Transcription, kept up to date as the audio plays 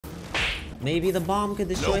Maybe the bomb could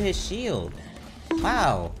destroy his shield.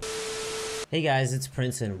 Wow. Hey guys, it's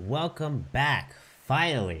Prince and welcome back,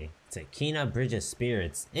 finally, to Kena Bridge of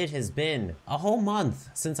Spirits. It has been a whole month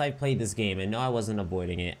since I played this game, and no, I wasn't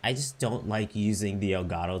avoiding it. I just don't like using the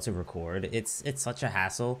Elgato to record. It's such a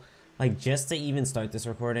hassle. Like, just to even start this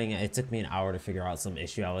recording, it took me an hour to figure out some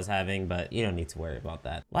issue I was having, but you don't need to worry about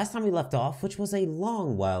that. Last time we left off, which was a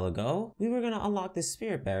long while ago, we were gonna unlock this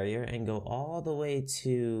spirit barrier and go all the way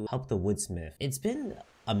to help the woodsmith. It's been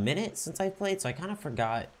a minute since I played, so I kind of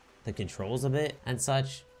forgot the controls a bit and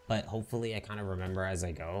such, but hopefully I kind of remember as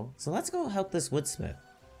I go. So let's go help this woodsmith.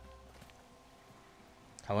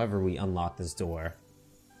 However, we unlock this door.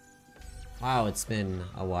 Wow, it's been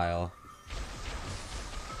a while.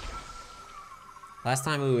 Last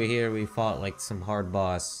time we were here, we fought like some hard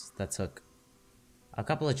boss that took a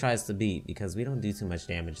couple of tries to beat because we don't do too much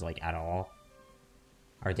damage, like, at all.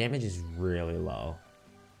 Our damage is really low.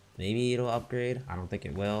 Maybe it'll upgrade. I don't think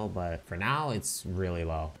it will, but for now, it's really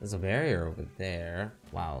low. There's a barrier over there.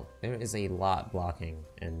 Wow, there is a lot blocking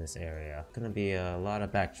in this area. Gonna be a lot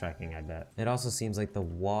of backtracking, I bet. It also seems like the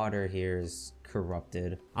water here is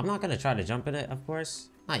corrupted. I'm not gonna try to jump in it, of course.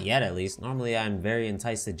 Not yet, at least. Normally, I'm very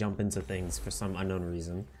enticed to jump into things for some unknown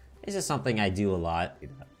reason. It's just something I do a lot.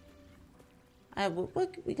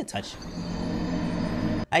 We could touch.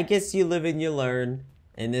 I guess you live and you learn.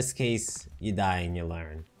 In this case, you die and you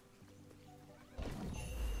learn.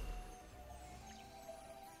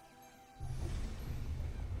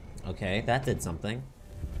 Okay, that did something.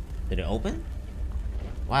 Did it open?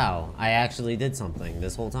 Wow, I actually did something.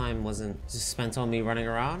 This whole time wasn't just spent on me running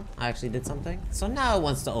around. I actually did something. So now it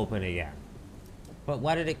wants to open again. But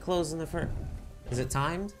why did it close in the first? Is it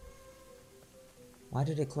timed? Why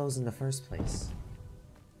did it close in the first place?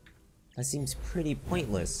 That seems pretty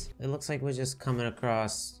pointless. It looks like we're just coming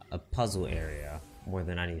across a puzzle area more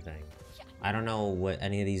than anything. I don't know what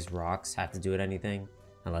any of these rocks have to do with anything,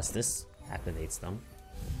 unless this activates them.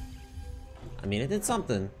 I mean, it did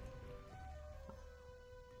something.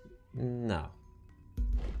 No.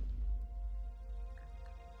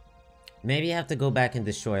 Maybe you have to go back and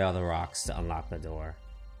destroy all the rocks to unlock the door.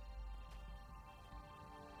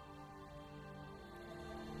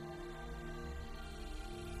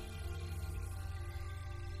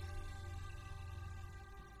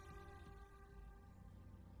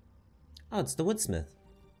 Oh, it's the woodsmith.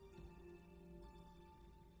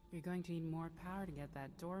 You're going to need more power to get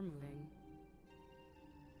that door moving.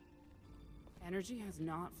 Energy has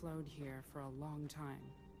not flowed here for a long time.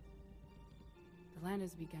 The land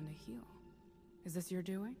has begun to heal. Is this your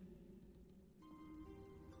doing?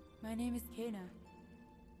 My name is Kena.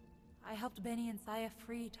 I helped Benny and Saya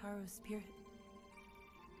free Taro's spirit.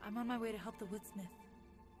 I'm on my way to help the woodsmith.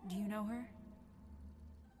 Do you know her?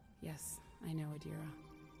 Yes, I know Adria.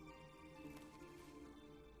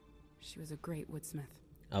 She was a great woodsmith.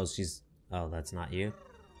 Oh, oh, that's not you?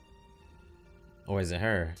 Or is it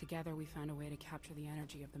her? Together we found a way to capture the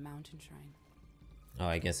energy of the mountain shrine. Oh,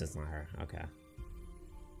 I guess it's not her. Okay.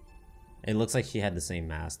 It looks like she had the same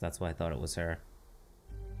mask. That's why I thought it was her.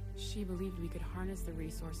 She believed we could harness the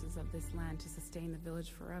resources of this land to sustain the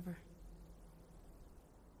village forever.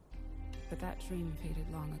 But that dream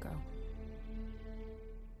faded long ago.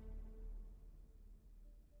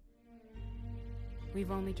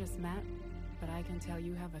 We've only just met, but I can tell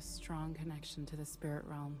you have a strong connection to the spirit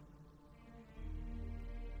realm.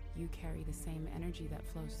 You carry the same energy that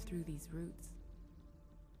flows through these roots.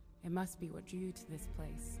 It must be what drew you to this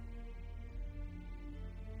place.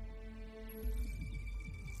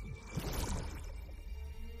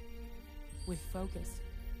 With focus,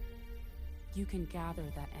 you can gather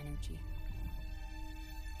that energy.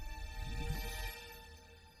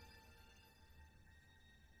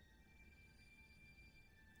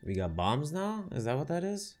 We got bombs now? Is that what that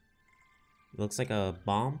is? Looks like a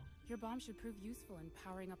bomb. Your bomb should prove useful in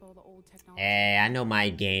powering up all the old technology. Hey, I know my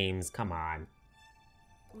games. Come on.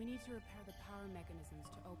 We need to repair the power mechanisms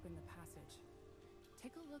to open the passage.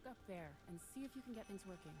 Take a look up there and see if you can get things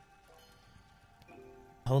working.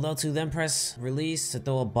 Hold L2, then press release to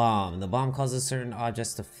throw a bomb. The bomb causes certain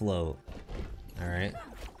objects to float. Alright.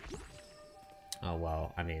 Oh,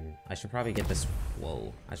 well, I mean, I should probably get this...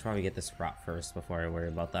 Whoa. I should probably get this rock first before I worry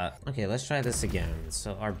about that. Okay, let's try this again.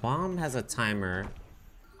 So our bomb has a timer.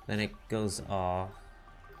 Then it goes off.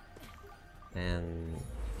 And...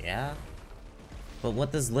 yeah? But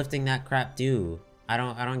what does lifting that crap do? I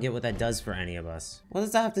don't get what that does for any of us. What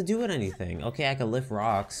does that have to do with anything? Okay, I can lift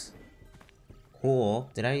rocks. Cool.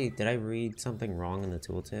 Did I read something wrong in the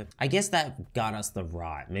tooltip? I guess that got us the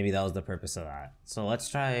rod. Maybe that was the purpose of that. So let's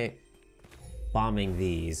try bombing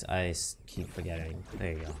these. I keep forgetting.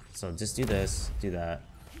 There you go. So just do this, do that.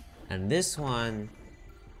 And this one,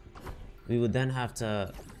 we would then have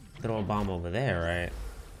to throw a bomb over there, right?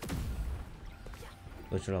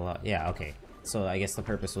 Which would allow, yeah, okay. So I guess the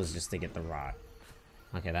purpose was just to get the rock.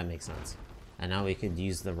 Okay, that makes sense. And now we could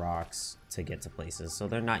use the rocks to get to places. So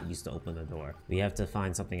they're not used to open the door. We have to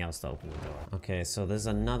find something else to open the door. Okay, so there's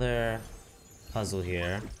another puzzle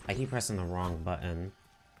here. I keep pressing the wrong button.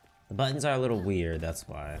 The buttons are a little weird, that's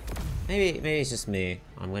why. Maybe it's just me.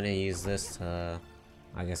 I'm gonna use this to,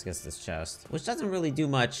 I guess, get this chest. Which doesn't really do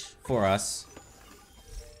much for us.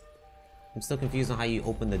 I'm still confused on how you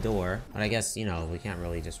open the door. But I guess, you know, we can't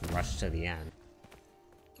really just rush to the end.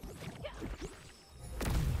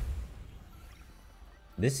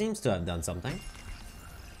 This seems to have done something.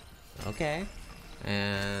 Okay.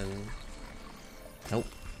 And... nope.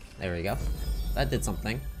 There we go. That did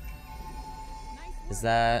something. Is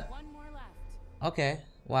that... okay.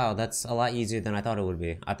 Wow, that's a lot easier than I thought it would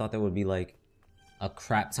be. I thought there would be like a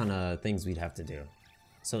crap ton of things we'd have to do.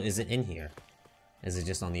 So is it in here? Is it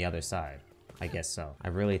just on the other side? I guess so. I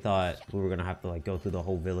really thought we were gonna have to like go through the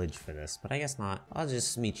whole village for this, but I guess not. I'll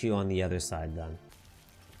just meet you on the other side then.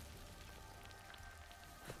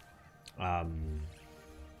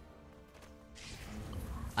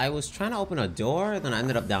 I was trying to open a door, then I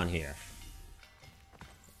ended up down here.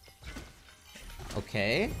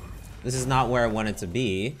 Okay. This is not where I wanted to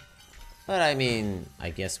be. But I mean,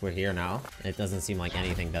 I guess we're here now. It doesn't seem like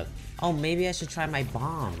anything does. Oh, maybe I should try my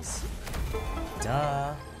bombs.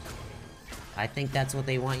 Duh. I think that's what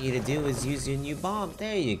they want you to do, is use your new bomb.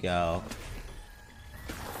 There you go.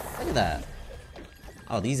 Look at that.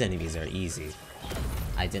 Oh, these enemies are easy.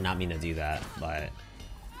 I did not mean to do that, but...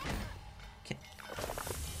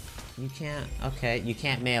 you can't... okay, you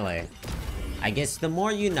can't melee. I guess the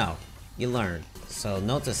more you know, you learn. So,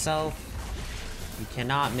 note to self, you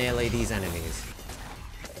cannot melee these enemies.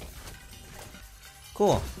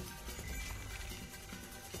 Cool.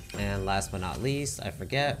 And last but not least, I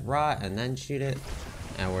forget, rot and then shoot it,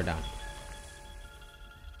 and we're done.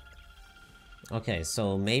 Okay,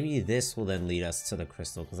 so maybe this will then lead us to the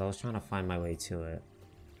crystal, because I was trying to find my way to it.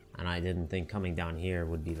 And I didn't think coming down here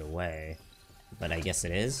would be the way. But I guess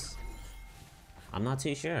it is? I'm not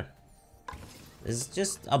too sure. There's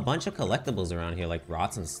just a bunch of collectibles around here, like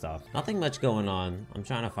rots and stuff. Nothing much going on. I'm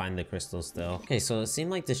trying to find the crystal still. Okay, so it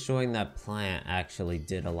seemed like destroying that plant actually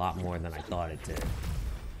did a lot more than I thought it did.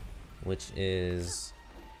 Which is...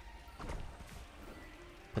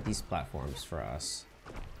 put these platforms for us.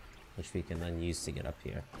 Which we can then use to get up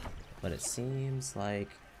here. But it seems like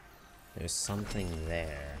there's something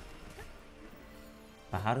there.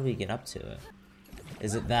 But how do we get up to it?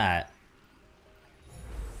 Is it that?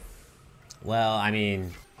 Well, I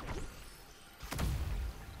mean...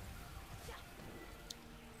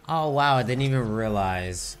 oh wow, I didn't even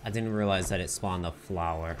realize. I didn't realize that it spawned a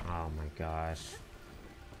flower. Oh my gosh.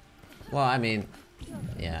 Well, I mean...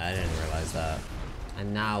 yeah, I didn't realize that.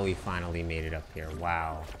 And now we finally made it up here.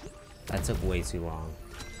 Wow. That took way too long.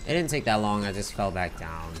 It didn't take that long, I just fell back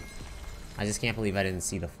down. I just can't believe I didn't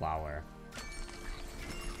see the flower.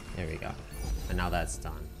 There we go. And now that's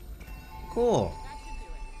done. Cool.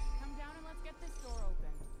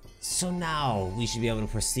 So now we should be able to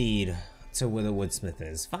proceed to where the woodsmith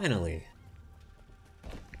is. Finally.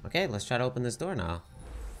 Okay, let's try to open this door now.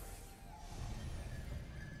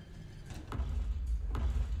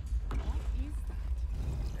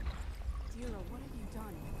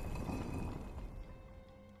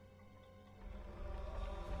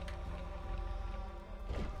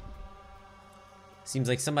 Seems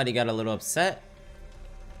like somebody got a little upset.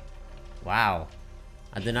 Wow.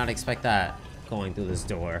 I did not expect that going through this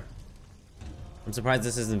door. I'm surprised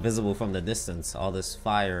this is invisible from the distance. All this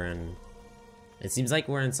fire and... it seems like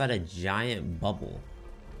we're inside a giant bubble.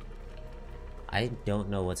 I don't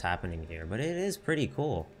know what's happening here, but it is pretty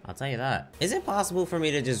cool. I'll tell you that. Is it possible for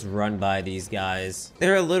me to just run by these guys?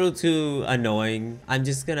 They're a little too annoying. I'm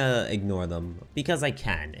just gonna ignore them. Because I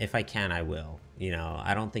can. If I can, I will. You know,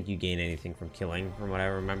 I don't think you gain anything from killing, from what I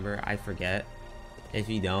remember. I forget. If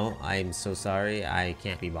you don't, I'm so sorry. I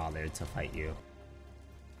can't be bothered to fight you.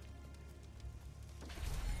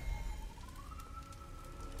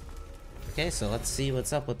 Okay, so let's see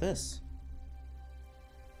what's up with this.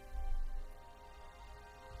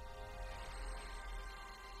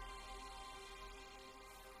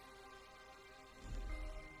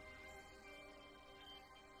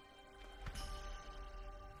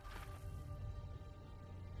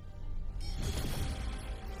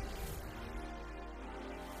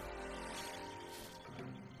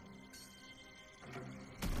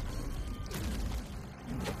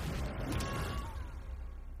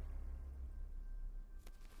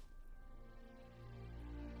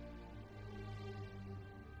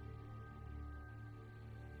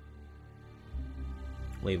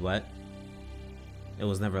 Wait, what? It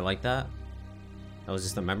was never like that? That was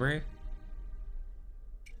just a memory?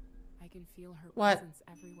 I can feel her What? presence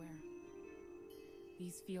everywhere.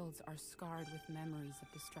 These fields are scarred with memories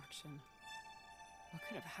of destruction. What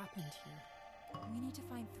could have happened here? We need to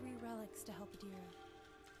find 3 relics to help Adria.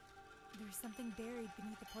 There's something buried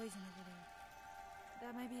beneath the poison over there.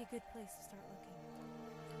 That might be a good place to start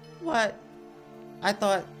looking. What? I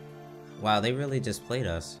thought... Wow, they really just played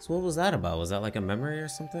us. So what was that about? Was that like a memory or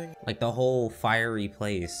something? Like the whole fiery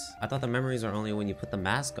place. I thought the memories are only when you put the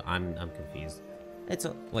mask on. I'm confused. It's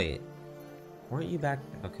a... Wait. Weren't you back?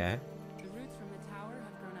 Okay. The roots from the tower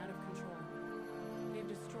have grown out of control. They've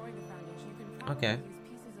destroyed the foundation. You can probably Okay. use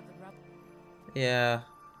pieces of the rubble. Yeah.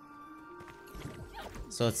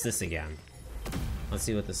 So it's this again. Let's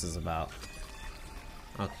see what this is about.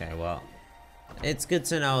 Okay, well. It's good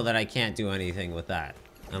to know that I can't do anything with that.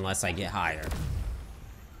 Unless I get higher.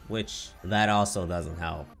 Which, that also doesn't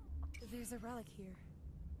help. There's a relic here.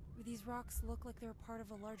 These rocks look like they're part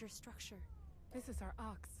of a larger structure. This is our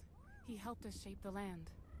ox. He helped us shape the land.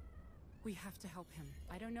 We have to help him.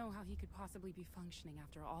 I don't know how he could possibly be functioning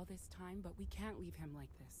after all this time, but we can't leave him like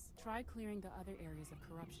this. Try clearing the other areas of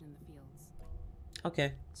corruption in the fields.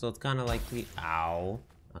 Okay, so it's kind of like the... Ow.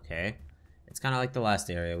 Okay. It's kind of like the last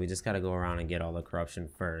area. We just got to go around and get all the corruption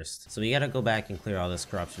first. So we got to go back and clear all this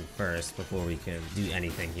corruption first before we can do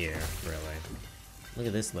anything here, really. Look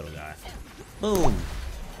at this little guy. Boom!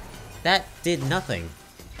 That did nothing.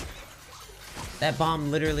 That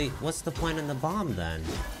bomb literally... What's the point in the bomb then?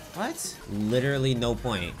 What? Literally no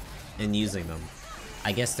point in using them.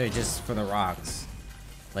 I guess they're just for the rocks.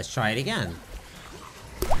 Let's try it again.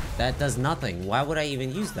 That does nothing. Why would I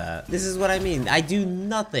even use that? This is what I mean. I do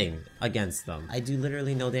nothing against them. I do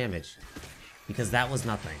literally no damage. Because that was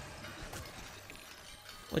nothing.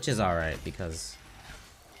 Which is alright, because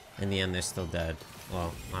in the end they're still dead.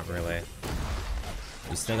 Well, not really.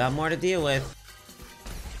 We still got more to deal with.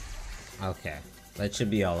 Okay. That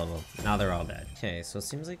should be all of them. Now they're all dead. Okay, so it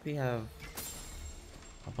seems like we have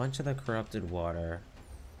a bunch of the corrupted water.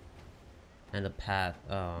 And a path.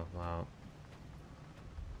 Oh, wow.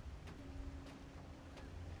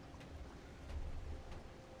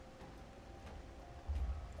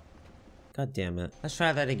 God damn it. Let's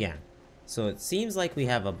try that again. So it seems like we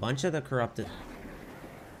have a bunch of the corrupted...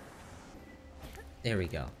 There we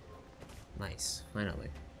go. Nice. Finally.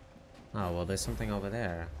 Oh, well, there's something over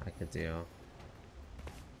there I could do.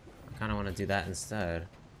 I kind of want to do that instead.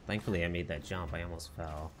 Thankfully, I made that jump. I almost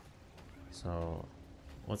fell. So,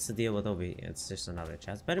 what's the deal with over here? It's just another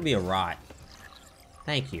chest. Better be a rot.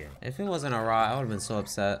 Thank you. If it wasn't a rot, I would have been so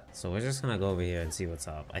upset. So we're just gonna go over here and see what's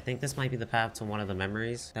up. I think this might be the path to one of the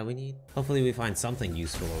memories that we need. Hopefully we find something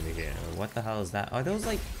useful over here. What the hell is that? Are those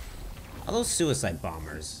like... Are those suicide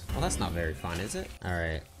bombers? Well, that's not very fun, is it?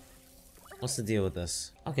 Alright. What's the deal with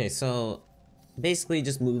this? Okay, so... Basically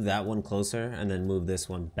just move that one closer and then move this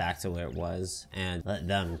one back to where it was. And let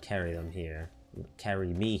them carry them here. Carry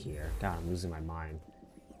me here. God, I'm losing my mind.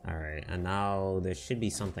 Alright, and now there should be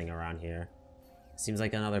something around here. Seems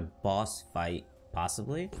like another boss fight,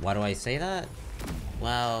 possibly. Why do I say that?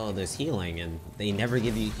 Well, there's healing, and they never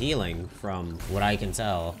give you healing from what I can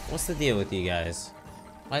tell. What's the deal with you guys?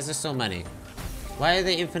 Why is there so many? Why are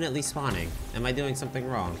they infinitely spawning? Am I doing something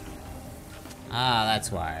wrong? Ah,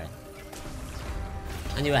 that's why.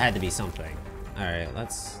 I knew it had to be something. Alright,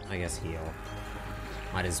 let's, I guess, heal.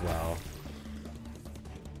 Might as well.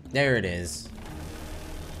 There it is.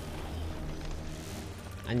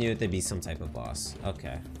 I knew there'd be some type of boss.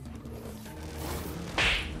 Okay.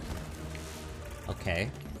 Okay.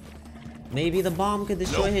 Maybe the bomb could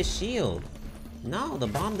destroy his shield. No, the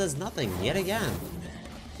bomb does nothing yet again.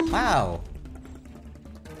 Wow.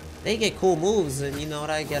 They get cool moves, and you know what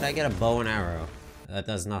I get? I get a bow and arrow. That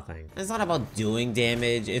does nothing. It's not about doing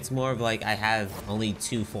damage. It's more of like I have only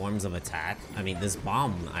 2 forms of attack. I mean, this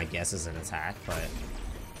bomb, I guess, is an attack, but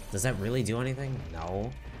does that really do anything?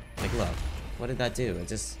 No. Like, look. What did that do? It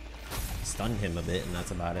just stunned him a bit, and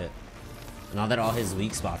that's about it. Now that all his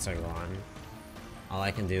weak spots are gone, all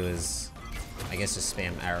I can do is, I guess, just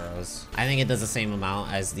spam arrows. I think it does the same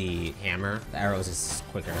amount as the hammer. The arrows is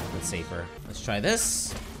quicker and safer. Let's try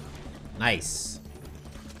this. Nice.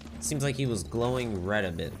 Seems like he was glowing red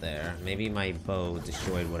a bit there. Maybe my bow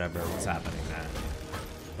destroyed whatever was happening there.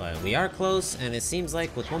 But we are close, and it seems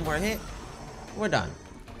like with one more hit, we're done.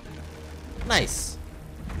 Nice.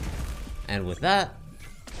 And with that,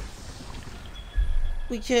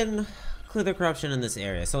 we can clear the corruption in this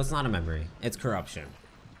area. So it's not a memory, it's corruption.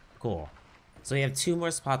 Cool. So we have 2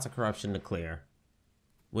 more spots of corruption to clear,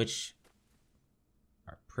 which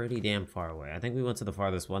are pretty damn far away. I think we went to the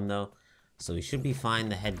farthest one though. So we should be fine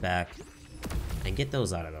to head back and get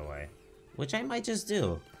those out of the way. Which I might just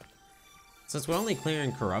do. Since we're only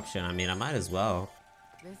clearing corruption, I mean, I might as well.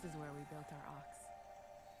 This is where we built our ox.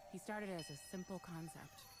 He started as a simple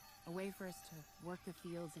concept, a way for us to work the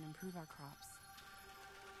fields and improve our crops.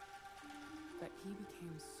 But he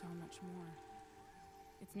became so much more.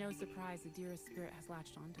 It's no surprise Adria's spirit has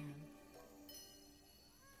latched onto him.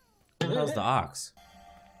 How's the ox?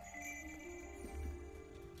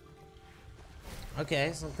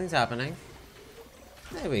 Okay, something's happening.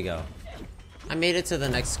 There we go. I made it to the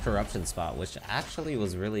next corruption spot, which actually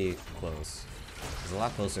was really close. It was a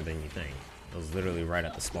lot closer than you think. It was literally right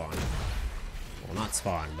at the spawn. Well, not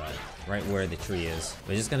spawn, but right where the tree is.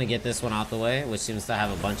 We're just gonna get this one out the way, which seems to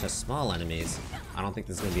have a bunch of small enemies. I don't think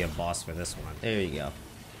there's gonna be a boss for this one. There you go.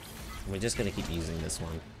 We're just gonna keep using this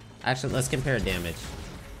one. Actually, let's compare damage.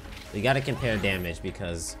 We gotta compare damage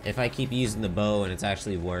because if I keep using the bow and it's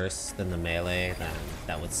actually worse than the melee, then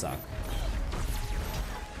that would suck.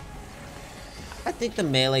 I think the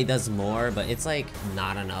melee does more, but it's like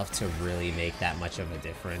not enough to really make that much of a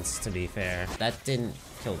difference, to be fair. That didn't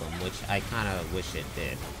kill them, which I kind of wish it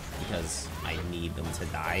did because I need them to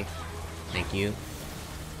die. Thank you.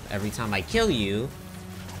 Every time I kill you,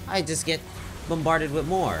 I just get bombarded with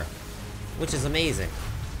more, which is amazing.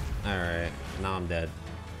 Alright, now I'm dead.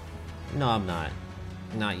 No, I'm not.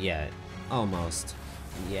 Not yet. Almost.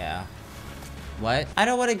 Yeah. What? I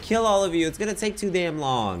don't want to kill all of you. It's gonna take too damn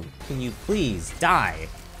long. Can you please die?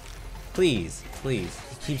 Please, please.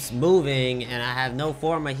 He keeps moving and I have no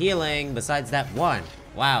form of healing besides that one.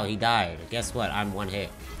 Wow, he died. Guess what? I'm one hit.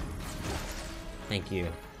 Thank you.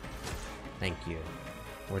 Thank you.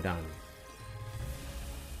 We're done.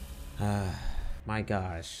 My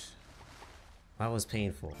gosh. That was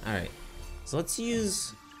painful. Alright. So let's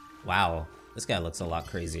use... Wow. This guy looks a lot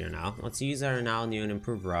crazier now. Let's use our now new and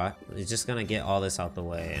improved rot. It's just gonna get all this out the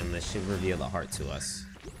way and this should reveal the heart to us.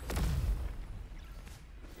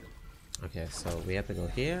 Okay, so we have to go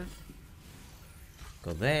here.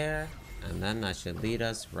 Go there. And then that should lead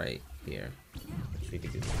us right here. Which we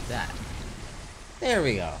could do that. There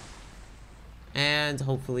we go. And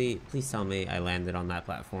hopefully, please tell me I landed on that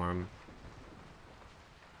platform.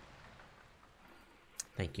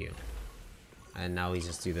 Thank you. And now we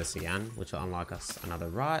just do this again, which will unlock us another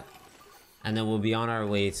rot. And then we'll be on our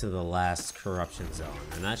way to the last corruption zone.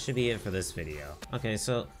 And that should be it for this video. Okay,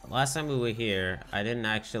 so last time we were here, I didn't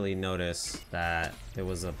actually notice that there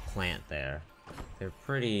was a plant there. They're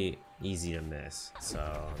pretty easy to miss. So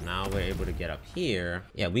now we're able to get up here.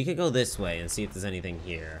 Yeah, we could go this way and see if there's anything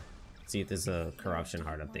here. See if there's a corruption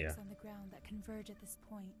heart up there. On the ground that converge at this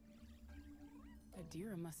point.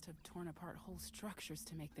 Adria must have torn apart whole structures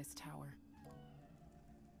to make this tower.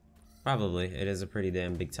 Probably. It is a pretty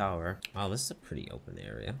damn big tower. Wow, this is a pretty open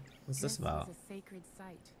area. What's this about? This is a sacred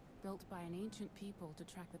site built by an ancient people to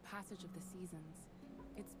track the passage of the seasons.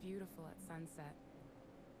 It's beautiful at sunset.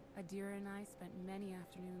 Adira and I spent many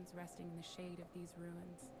afternoons resting in the shade of these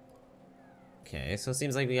ruins. Okay, so it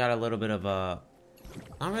seems like we got a little bit of a...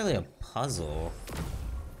 Not really a puzzle,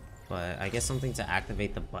 but I guess something to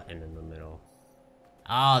activate the button in the middle.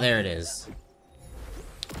 Oh, there it is.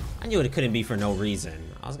 I knew it couldn't be for no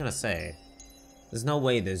reason. I was gonna say, there's no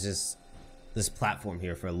way there's just this platform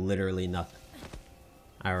here for literally nothing.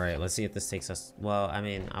 Alright, let's see if this takes us... Well, I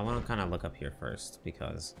mean, I want to kind of look up here first,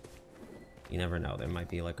 because you never know. There might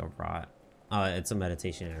be like a rot. Oh, it's a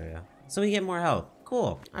meditation area. So we get more health.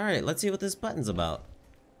 Cool. Alright, let's see what this button's about.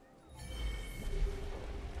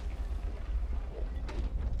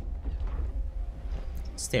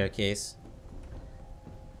 Staircase.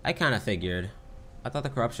 I kind of figured. I thought the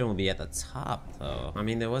corruption would be at the top, though. I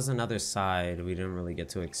mean, there was another side we didn't really get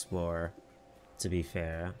to explore, to be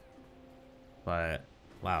fair. But,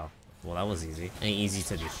 wow. Well, that was easy. Ain't easy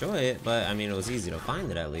to destroy it, but, I mean, it was easy to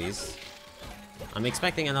find it, at least. I'm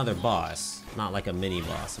expecting another boss. Not like a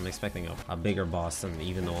mini-boss. I'm expecting a bigger boss than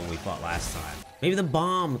even the one we fought last time. Maybe the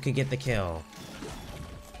bomb could get the kill.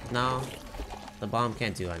 No. The bomb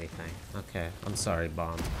can't do anything. Okay. I'm sorry,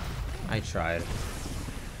 bomb. I tried.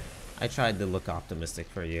 I tried to look optimistic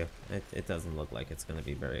for you. It doesn't look like it's gonna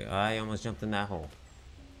be very... I almost jumped in that hole.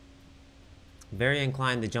 Very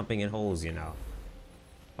inclined to jumping in holes, you know.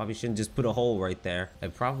 Probably shouldn't just put a hole right there. I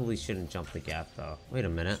probably shouldn't jump the gap, though. Wait a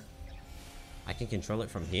minute. I can control it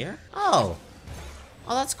from here? Oh!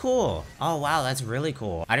 Oh, that's cool. Oh, wow, that's really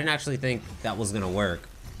cool. I didn't actually think that was gonna work.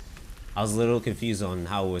 I was a little confused on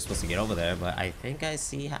how we were supposed to get over there, but I think I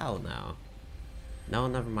see how now. No,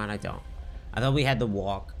 never mind, I don't. I thought we had to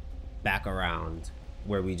walk back around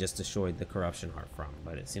where we just destroyed the corruption heart from,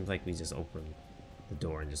 but it seems like we just open the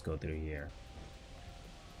door and just go through here.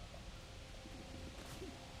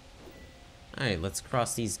 Alright, let's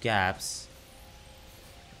cross these gaps.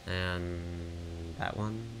 And that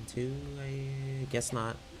one too, I guess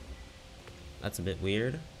not. That's a bit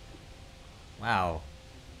weird. Wow.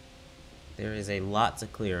 There is a lot to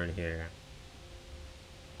clear in here.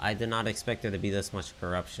 I did not expect there to be this much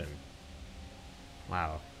corruption.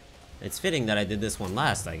 Wow. It's fitting that I did this one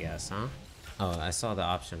last, I guess, huh? Oh, I saw the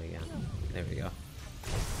option again. There we go.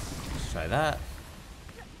 Let's try that.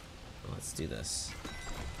 Let's do this.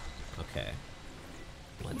 Okay.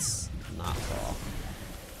 Let's not fall.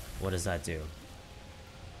 What does that do?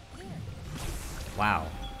 Wow.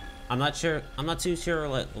 I'm not too sure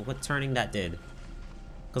what turning that did.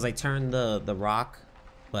 Cause I turned the rock,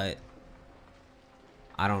 but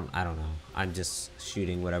I don't know. I'm just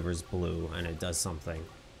shooting whatever's blue and it does something.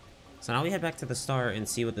 So now we head back to the star and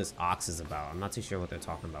see what this ox is about. I'm not too sure what they're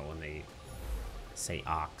talking about when they say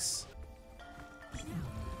ox.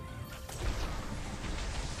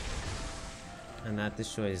 And that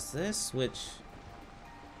destroys this, which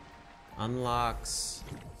unlocks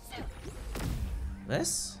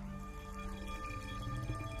this?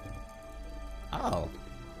 Oh.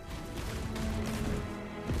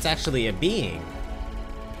 It's actually a being.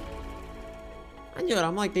 I knew it.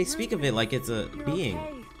 I'm like, they speak of it like it's a being.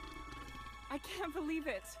 Okay. I can't believe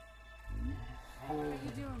it. What are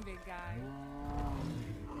you doing, big guy?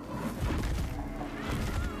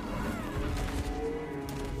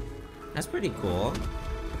 That's pretty cool.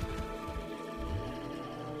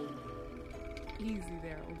 Easy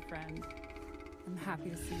there, old friend. I'm happy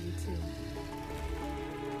to see you too.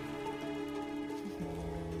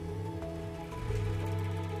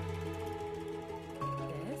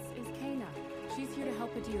 This is Kana. She's here to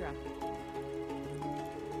help Adria.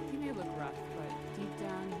 He may look rough, but deep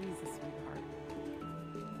down, he's a sweetheart.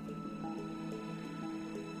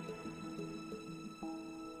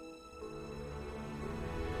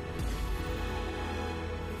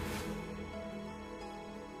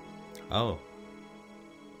 Oh.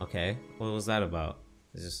 Okay. What was that about?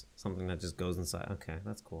 It's just something that just goes inside. Okay,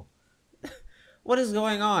 that's cool. What is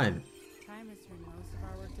going on? Time has turned most of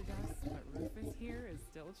our work to dust, but Rufus here is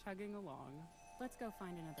still chugging along. Let's go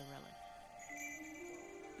find another relic.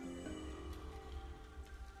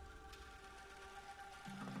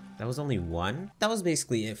 That was only one? That was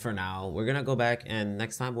basically it for now. We're gonna go back and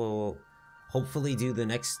next time we'll hopefully do the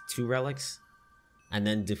next 2 relics and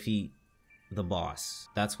then defeat the boss.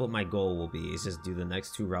 That's what my goal will be, is just do the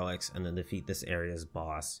next 2 relics and then defeat this area's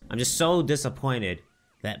boss. I'm just so disappointed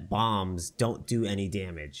that bombs don't do any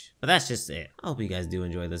damage. But that's just it. I hope you guys do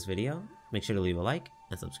enjoy this video. Make sure to leave a like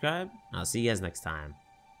and subscribe. I'll see you guys next time.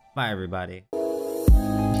 Bye everybody.